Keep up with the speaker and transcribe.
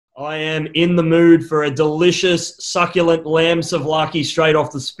I am in the mood for a delicious, succulent lamb souvlaki straight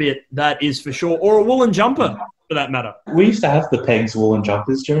off the spit. That is for sure. Or a woolen jumper, for that matter. We used to have the Pegs woolen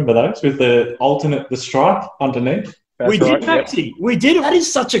jumpers. Do you remember those with the stripe underneath? We did, Maxie. We did. That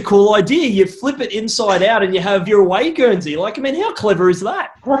is such a cool idea. You flip it inside out and you have your away Guernsey. Like, I mean, how clever is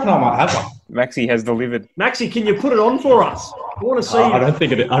that? I reckon I might have one. Maxie has delivered. Maxie, can you put it on for us? I want to see. I don't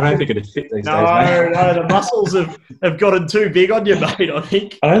think it'd fit these days, mate. No, the muscles have gotten too big on you, mate, I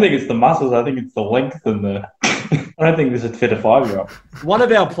think. I don't think it's the muscles. I think it's the length and the... I don't think this would fit a 5-year-old. One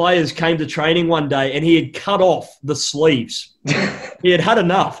of our players came to training one day and he had cut off the sleeves. He had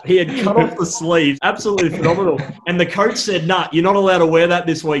enough. He had cut off the sleeves. Absolutely phenomenal. And the coach said, nah, you're not allowed to wear that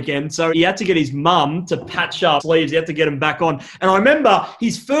this weekend. So he had to get his mum to patch up sleeves. He had to get them back on. And I remember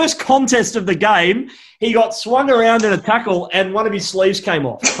his first contest of the game, he got swung around in a tackle and one of his sleeves came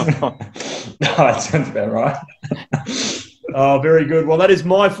off. No, that sounds about right. Oh, very good. Well, that is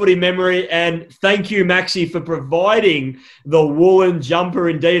my footy memory. And thank you, Maxie, for providing the woolen jumper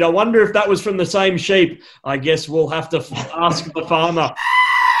indeed. I wonder if that was from the same sheep. I guess we'll have to ask the farmer.